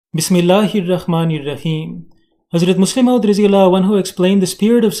Bismillahir Rahmanir Rahim. Hazrat Muslim Maud Riziyallahu Anhu explained the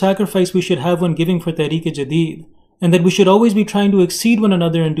spirit of sacrifice we should have when giving for Tariq-e-Jadid, and that we should always be trying to exceed one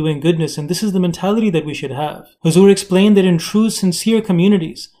another in doing goodness, and this is the mentality that we should have. Huzur explained that in true, sincere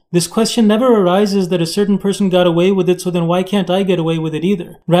communities, this question never arises that a certain person got away with it, so then why can't I get away with it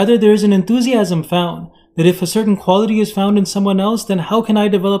either? Rather, there is an enthusiasm found that if a certain quality is found in someone else, then how can I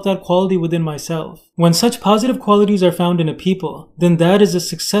develop that quality within myself? When such positive qualities are found in a people, then that is a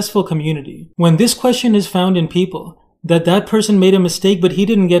successful community. When this question is found in people, that person made a mistake but he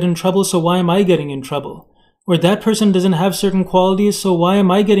didn't get in trouble, so why am I getting in trouble? Or that person doesn't have certain qualities, so why am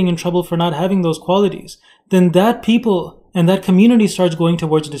I getting in trouble for not having those qualities? Then that people and that community starts going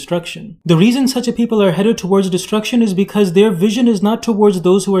towards destruction. The reason such a people are headed towards destruction is because their vision is not towards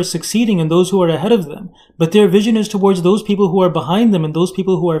those who are succeeding and those who are ahead of them, but their vision is towards those people who are behind them and those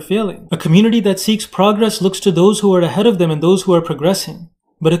people who are failing. A community that seeks progress looks to those who are ahead of them and those who are progressing.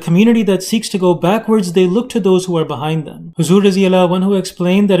 But a community that seeks to go backwards, they look to those who are behind them. Huzur Riziyallahu Anhu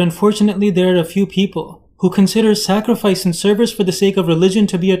explained that unfortunately there are a few people who consider sacrifice and service for the sake of religion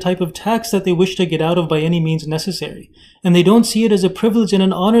to be a type of tax that they wish to get out of by any means necessary. And they don't see it as a privilege and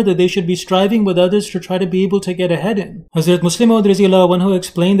an honor that they should be striving with others to try to be able to get ahead in. Hazrat Muslim Maud Riziyallahu Anhu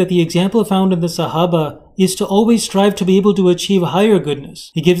explained that the example found in the Sahaba is to always strive to be able to achieve higher goodness.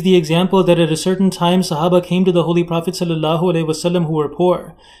 He gives the example that at a certain time Sahaba came to the Holy Prophet ﷺ who were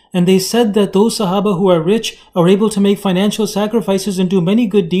poor. And they said that those Sahaba who are rich are able to make financial sacrifices and do many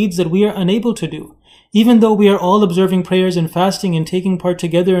good deeds that we are unable to do, even though we are all observing prayers and fasting and taking part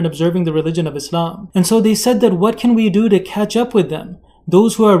together in observing the religion of Islam. And so they said that what can we do to catch up with them,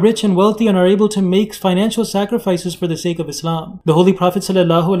 those who are rich and wealthy and are able to make financial sacrifices for the sake of Islam? The Holy Prophet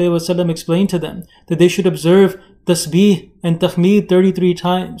ﷺ explained to them that they should observe tasbih and tahmeed 33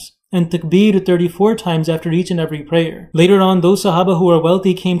 times and takbir 34 times after each and every prayer. Later on, those Sahaba who are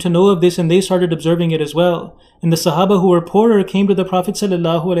wealthy came to know of this and they started observing it as well. And the Sahaba who were poorer came to the Prophet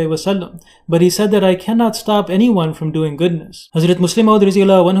ﷺ, but he said that I cannot stop anyone from doing goodness. Hazrat Muslim Maud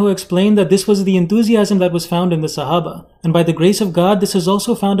Riziyallahu Anhu explained that this was the enthusiasm that was found in the Sahaba, and by the grace of God this is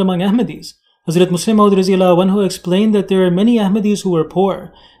also found among Ahmadis. Hazrat Muslim Maud Riziyallahu Anhu explained that there are many Ahmadis who were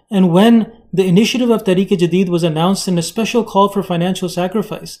poor, and when the initiative of Tariq-e-Jadid was announced in a special call for financial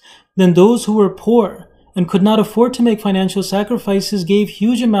sacrifice, then those who were poor and could not afford to make financial sacrifices gave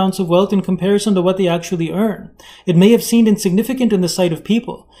huge amounts of wealth in comparison to what they actually earn. It may have seemed insignificant in the sight of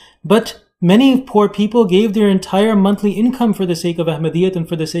people, but many poor people gave their entire monthly income for the sake of Ahmadiyyat and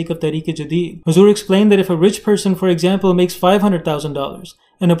for the sake of Tariq-e-Jadid. Huzur explained that if a rich person, for example, makes $500,000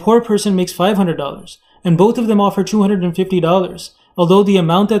 and a poor person makes $500, and both of them offer $250, although the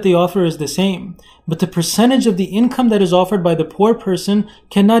amount that they offer is the same, but the percentage of the income that is offered by the poor person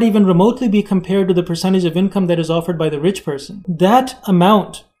cannot even remotely be compared to the percentage of income that is offered by the rich person. That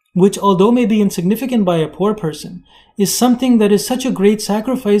amount, which although may be insignificant by a poor person, is something that is such a great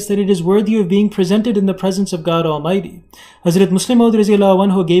sacrifice that it is worthy of being presented in the presence of God Almighty. Hazrat Muslim Maud Riziyallahu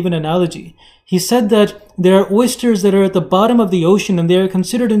Anhu gave an analogy. He said that there are oysters that are at the bottom of the ocean and they are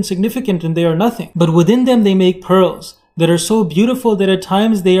considered insignificant and they are nothing, but within them they make pearls that are so beautiful that at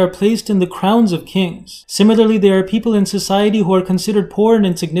times they are placed in the crowns of kings. Similarly, there are people in society who are considered poor and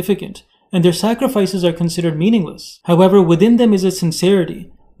insignificant, and their sacrifices are considered meaningless. However, within them is a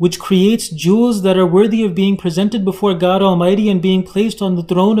sincerity, which creates jewels that are worthy of being presented before God Almighty and being placed on the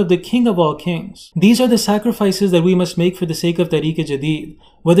throne of the King of all kings. These are the sacrifices that we must make for the sake of Tariq-e-Jadid.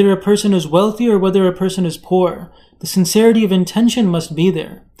 Whether a person is wealthy or whether a person is poor, the sincerity of intention must be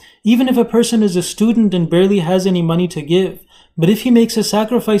there. Even if a person is a student and barely has any money to give, but if he makes a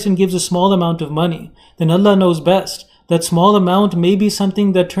sacrifice and gives a small amount of money, then Allah knows best. That small amount may be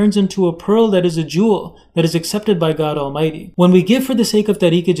something that turns into a pearl that is a jewel that is accepted by God Almighty. When we give for the sake of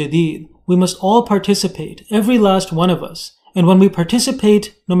Tariq-e-Jadid, we must all participate, every last one of us. And when we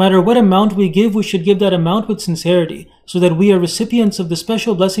participate, no matter what amount we give, we should give that amount with sincerity, so that we are recipients of the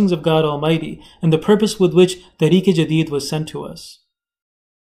special blessings of God Almighty and the purpose with which Tariq-e-Jadid was sent to us.